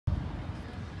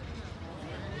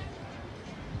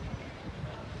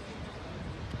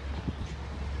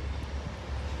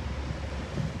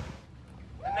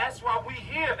That's why we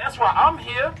here. That's why I'm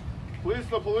here. Police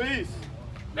the police.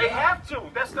 They have to.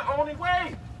 That's the only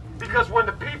way. Because when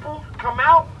the people come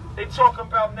out, they talking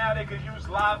about now they could use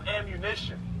live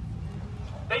ammunition.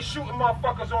 They shooting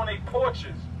motherfuckers on their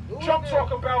porches. Trump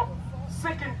talking about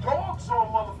sicking dogs on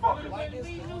motherfuckers. Like it's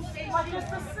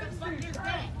the 60s.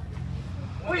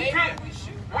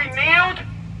 We kneeled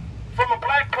from a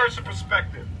black person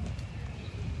perspective.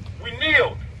 We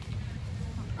kneeled.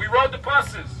 We rode the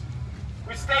buses.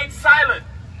 We stayed silent.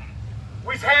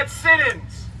 We had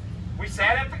sit-ins. We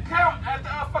sat at the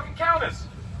fucking counters.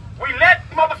 We let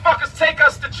motherfuckers take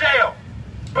us to jail,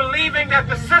 believing that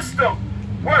the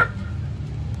system worked.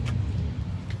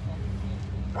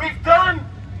 We've done,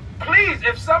 please,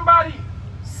 if somebody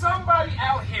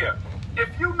out here,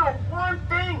 if you know one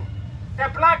thing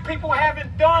that black people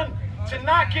haven't done to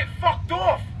not get fucked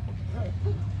off,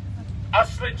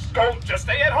 just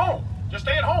stay at home. Just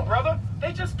stay at home, brother.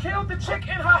 They just killed the chick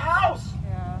in her house.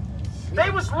 Yeah. They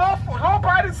was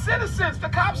law-abiding citizens. The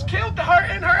cops killed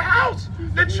her in her house.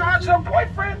 They charged her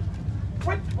boyfriend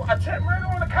with attempted murder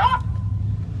on a cop.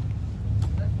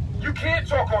 You can't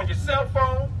talk on your cell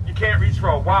phone. You can't reach for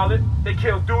a wallet. They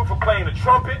killed dude for playing a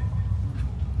trumpet.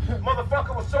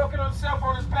 Motherfucker was talking on the cell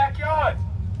phone in his backyard.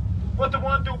 What the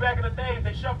one do back in the day?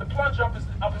 They shoved the plunge up his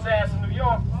ass in New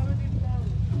York.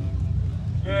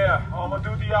 Yeah,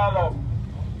 Amadou Diallo.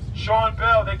 Sean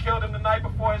Bell, they killed him the night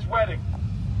before his wedding.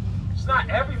 It's not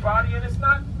everybody, and it's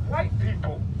not white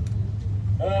people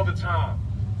all the time.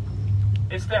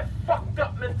 It's that fucked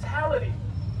up mentality.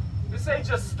 This ain't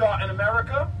just start in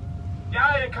America.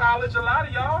 Y'all in college, a lot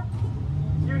of y'all.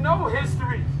 You know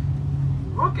history.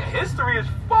 Look at history is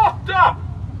fucked up.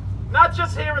 Not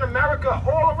just here in America,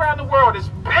 all around the world. It's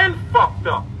been fucked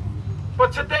up.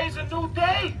 But today's a new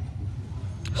day.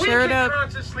 We can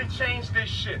consciously change this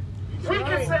shit. We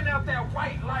can send out that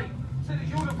white light to the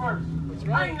universe.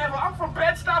 I'm from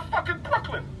Bed-Stuy, fucking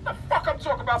Brooklyn. The fuck I'm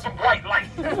talking about some white light.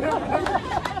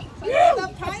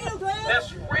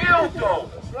 That's real though.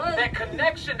 That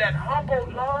connection, that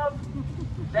Humboldt love,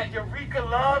 that Eureka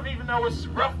love, even though it's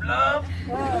rough love.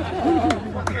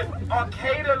 Fucking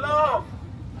Arcata love.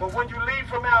 But when you leave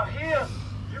from out here,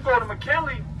 you go to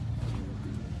McKinley.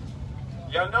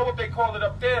 Y'all know what they call it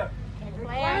up there.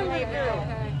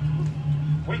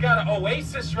 We got an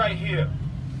oasis right here.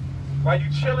 While you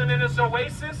chilling in this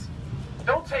oasis,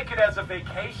 don't take it as a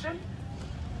vacation.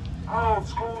 Oh,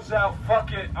 school's out,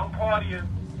 fuck it, I'm partying.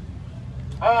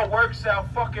 Oh, work's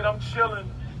out, fuck it, I'm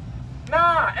chilling.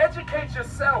 Nah, educate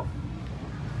yourself.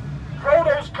 Grow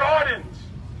those gardens.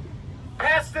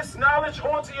 Pass this knowledge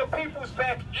on to your peoples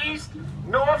back east,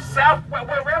 north, south,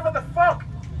 wherever the fuck.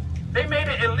 They made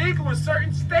it illegal in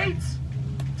certain states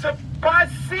to buy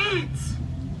seeds.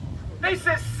 They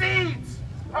said seeds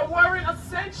weren't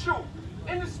essential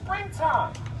in the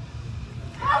springtime.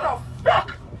 How the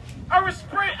fuck are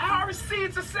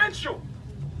seeds essential?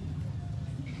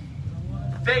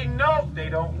 They know they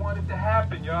don't want it to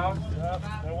happen, y'all. Yep,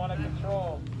 they want to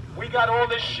control. We got all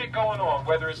this shit going on,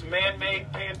 whether it's man-made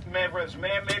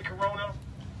corona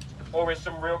or it's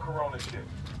some real corona shit.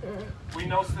 We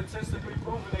know statistically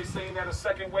proven they saying that a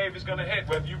second wave is gonna hit,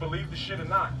 whether you believe the shit or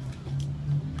not.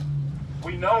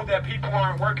 We know that people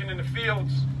aren't working in the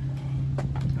fields.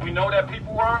 We know that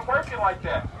people aren't working like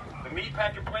that. The meat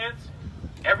packing plants,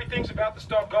 everything's about to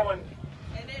start going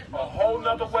a whole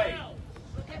nother way.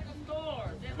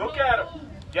 Look at them.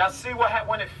 Y'all see what happened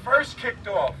when it first kicked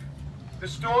off? The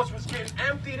stores was getting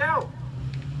emptied out.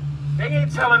 They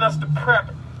ain't telling us to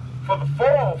prep for the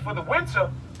fall, for the winter.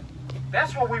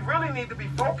 That's what we really need to be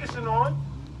focusing on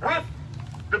with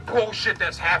the bullshit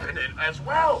that's happening as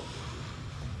well.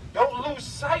 Don't lose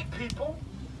sight, people.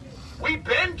 We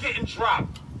been getting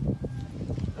dropped.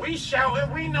 We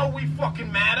shouting, we know we fucking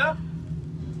matter.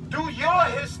 Do your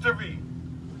history.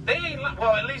 They ain't,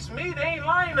 well, at least me, they ain't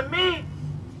lying to me.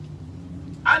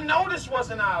 I know this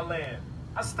wasn't our land.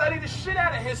 I studied the shit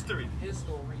out of history.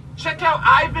 Check out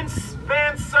Ivan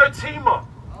Van Sertima,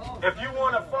 if you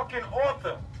want a fucking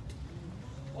author.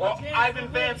 Or Ivan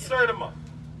Van Sertima.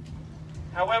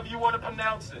 However you want to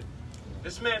pronounce it.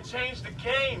 This man changed the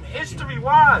game,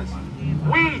 history-wise.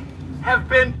 We have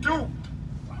been duped.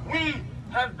 We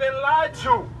have been lied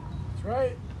to. That's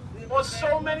right. On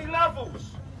so many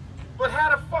levels. But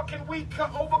how the fuck can we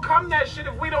overcome that shit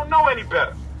if we don't know any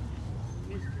better?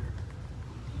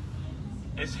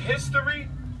 It's history,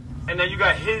 and then you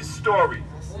got his story.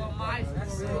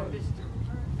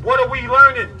 What are we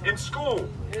learning in school?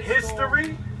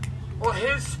 History or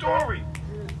his story?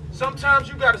 Sometimes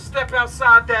you got to step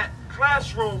outside that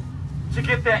classroom to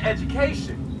get that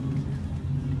education.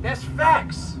 That's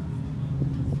facts.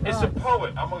 It's a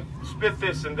poet. I'm going to spit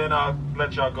this and then I'll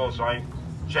let y'all go so I ain't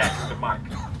jacking the mic.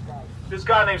 This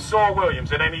guy named Saul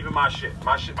Williams. It ain't even my shit.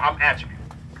 I'm attribute.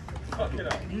 Fuck it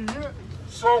up.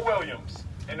 Saul Williams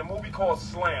in a movie called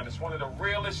Slam. It's one of the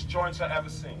realest joints I've ever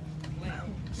seen.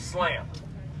 Slam.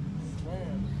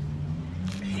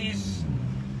 He's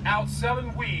out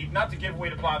selling weed, not to give away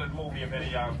the plot of the movie if any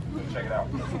of y'all can check it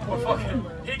out. But fucking,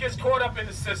 he gets caught up in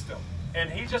the system and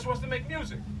he just wants to make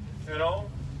music, you know?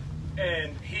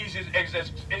 And he's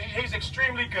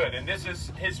extremely good, and this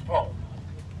is his poem.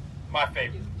 My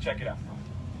favorite. Check it out.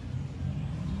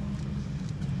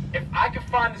 If I could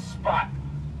find a spot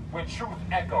where truth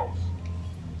echoes,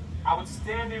 I would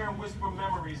stand there and whisper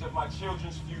memories of my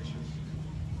children's futures.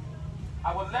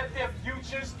 I would let their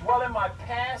futures dwell in my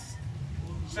past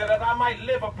so that I might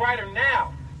live a brighter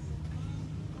now.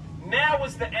 Now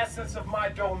is the essence of my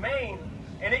domain,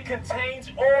 and it contains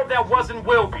all that was and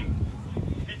will be.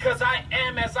 Because I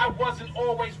am as I was and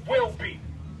always will be,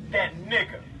 that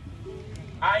nigga.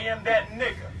 I am that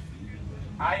nigga.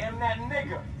 I am that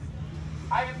nigga.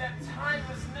 I am that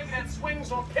timeless nigga that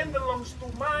swings on pendulums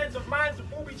through minds of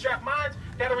booby-trapped minds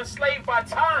that are enslaved by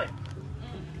time.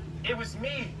 It was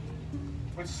me,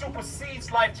 which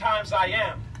supersedes lifetimes I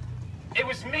am. It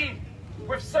was me,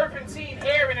 with serpentine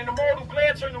hair and an immortal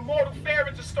glare turned immortal fair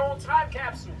into stone time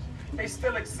capsules. They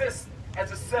still exist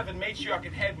as a seven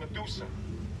matriarch head Medusa.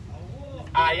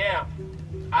 I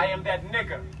am that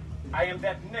nigga. I am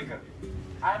that nigga.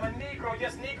 I am a Negro,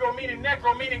 yes, Negro meaning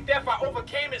necro, meaning death. I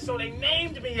overcame it, so they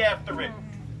named me after it.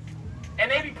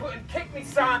 And they be putting kick me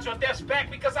signs on death's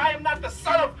back because I am not the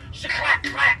son of shaklack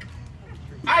clack.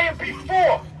 I am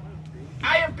before.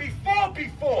 I am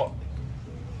before.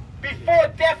 Before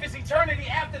death is eternity,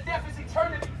 after death is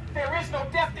eternity. There is no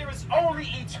death, there is only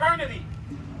eternity.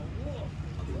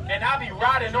 And I'll be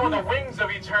riding on the wings of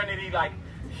eternity like,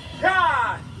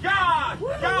 yeah, yeah,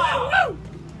 yeah,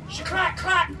 shaklack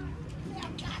clack.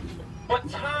 But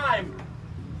time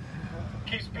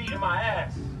keeps beating my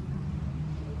ass.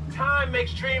 Time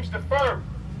makes dreams defer.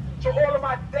 So all of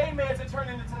my daymans are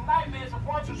turning into nightmares of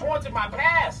once was haunted my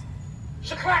past.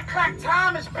 Shaklack clack,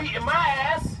 time is beating my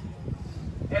ass.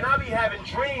 And I be having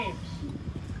dreams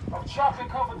of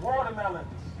chocolate-covered watermelons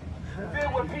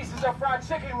filled with pieces of fried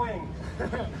chicken wings.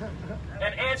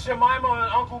 And Aunt Jemima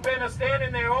and Uncle Ben are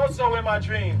standing there also in my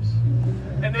dreams.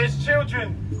 And there's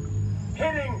children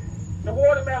hitting the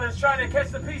watermelons trying to catch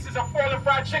the pieces of fallen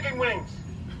fried chicken wings.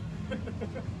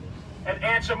 And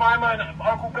Aunt Jemima and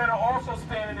Uncle Ben are also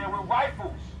standing there with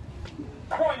rifles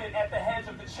pointed at the heads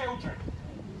of the children.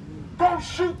 Don't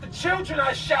shoot the children,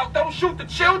 I shout, don't shoot the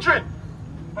children.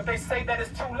 But they say that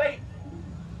it's too late.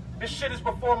 This shit is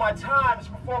before my time, it's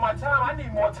before my time, I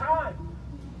need more time.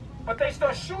 But they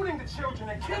start shooting the children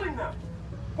and killing them.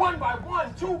 1 by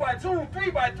 1, 2 by 2,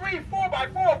 3 by 3, 4 by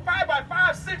 4, 5 by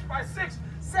 5, 6 by 6,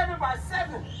 7 by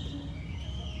 7.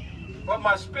 But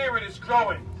my spirit is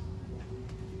growing.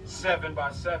 7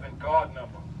 by 7, God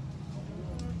number.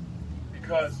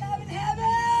 Because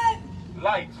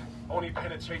light only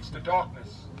penetrates the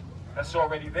darkness that's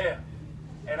already there.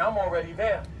 And I'm already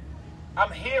there.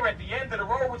 I'm here at the end of the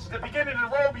road, which is the beginning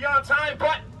of the road beyond time,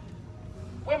 but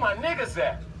where my niggas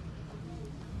at?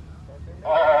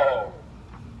 Oh,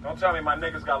 don't tell me my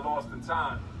niggas got lost in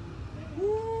time.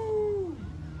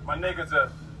 My niggas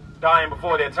are dying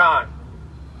before their time.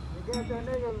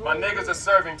 My niggas are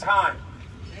serving time.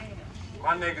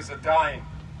 My niggas are dying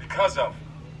because of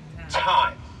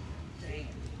time.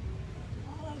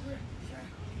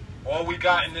 All we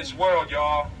got in this world,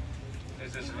 y'all,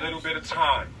 is this little bit of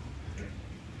time.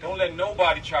 Don't let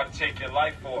nobody try to take your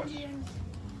life force.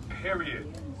 Period.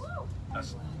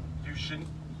 You shouldn't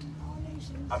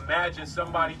imagine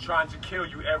somebody trying to kill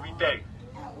you every day.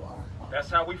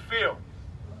 That's how we feel.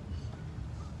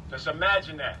 Just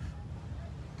imagine that.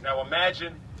 Now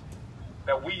imagine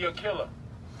that we your killer.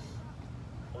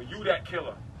 Or you that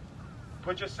killer.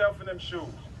 Put yourself in them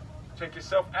shoes. Take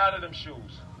yourself out of them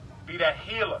shoes. Be that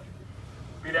healer.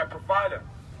 Be that provider.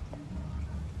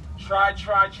 Try,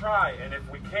 try, try. And if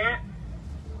we can't,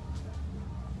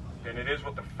 then it is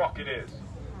what the fuck it is.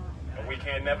 And we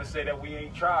can't never say that we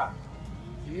ain't tried.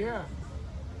 Yeah.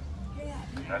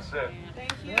 That's it.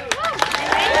 Thank you.